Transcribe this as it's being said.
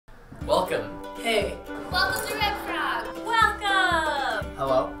Welcome. Hey. Welcome to Red Frog. Welcome.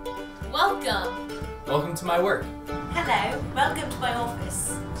 Hello. Welcome. Welcome to my work. Hello. Welcome to my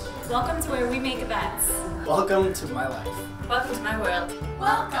office. Welcome to where we make events. Welcome to my life. Welcome to my world.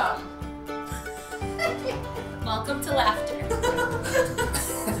 Welcome. Welcome to laughter.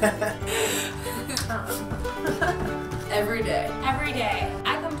 Every day. Every day,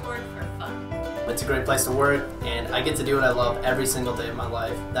 I come to work for fun. It's a great place to work, and I get to do what I love every single day of my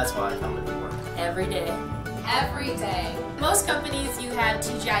life. That's why I come to work. Every day. Every day. Most companies you have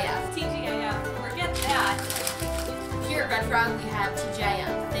TGIF. TGIF. Forget that. Here at Red Frog we have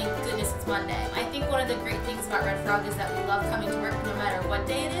TGIF. Thank goodness it's Monday. I think one of the great things about Red Frog is that we love coming to work no matter what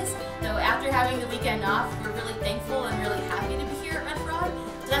day it is. So after having the weekend off, we're really thankful and really happy to be here at Red Frog.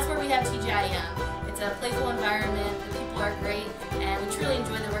 So that's where we have TGIM. It's a playful environment, the people are great, and we truly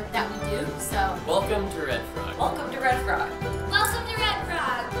enjoy the work that we do. So Welcome to Red Frog. Welcome to Red Frog. welcome to Red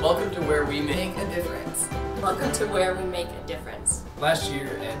Frog. Welcome to where we make a difference. Welcome to where we make a difference. Last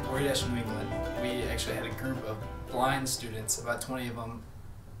year at Oridash New England, we actually had a group of blind students, about 20 of them,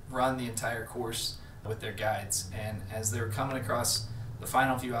 run the entire course with their guides. And as they were coming across the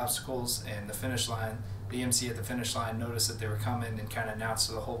final few obstacles and the finish line, the MC at the finish line noticed that they were coming and kind of announced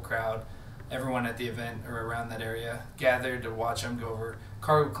to the whole crowd. Everyone at the event or around that area gathered to watch them go over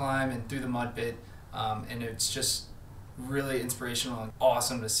cargo climb and through the mud pit. And it's just really inspirational and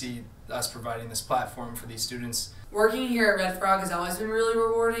awesome to see us providing this platform for these students. Working here at Red Frog has always been really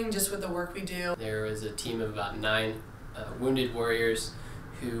rewarding just with the work we do. There was a team of about 9 wounded warriors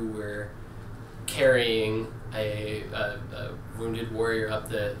who were carrying a wounded warrior up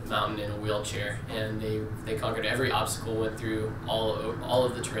the mountain in a wheelchair, and they conquered every obstacle, went through all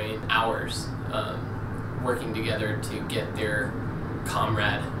of the terrain, hours working together to get their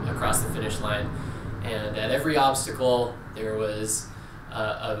comrade across the finish line. And at every obstacle there was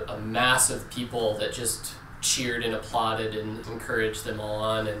a mass of people that just cheered and applauded and encouraged them all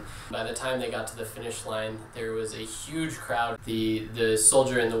on. And by the time they got to the finish line, there was a huge crowd. The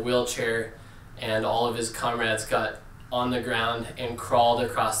soldier in the wheelchair and all of his comrades got on the ground and crawled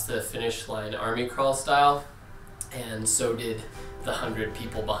across the finish line, army crawl style, and so did the 100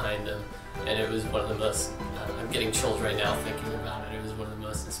 people behind them. And it was one of the most, I'm getting chills right now thinking about it, it was one of the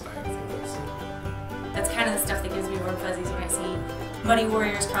most inspiring things I've seen. That's kind of the stuff that gives me warm fuzzies when I see Muddy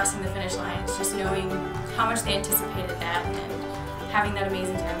Warriors crossing the finish line. It's just knowing how much they anticipated that and having that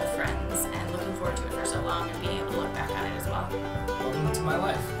amazing time with friends and looking forward to it for so long and being able to look back on it as well. Welcome to my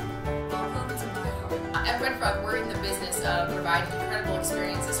life. Welcome to my heart. At Red Frog, we're in the business of providing incredible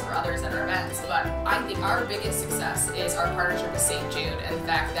experiences for others at our events, but I think our biggest success is our partnership with St. Jude and the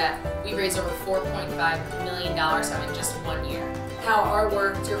fact that we raised over $4.5 million in just 1 year. How our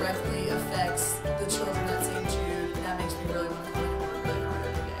work directly affects the children at St. Jude, that makes me really want to come and work really hard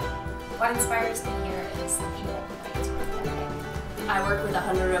every day. What inspires me here is the people I get to work with every day. I work with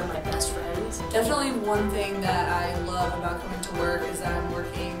 100 of my best friends. Definitely one thing that I love about coming to work is that I'm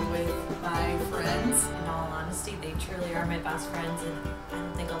working with my friends. In all honesty, they truly are my best friends, and I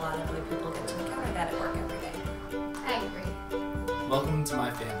don't think a lot of other people get to encounter that at work every day. I agree. Welcome to my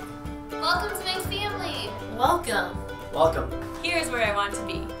family. Welcome to my family. Welcome. Welcome. Here's where I want to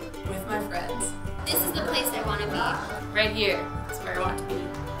be. With my friends. This is the place I want to be. Right here. That's where I want to be.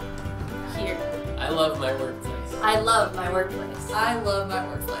 Here. I love my workplace. I love my workplace. I love my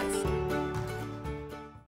workplace.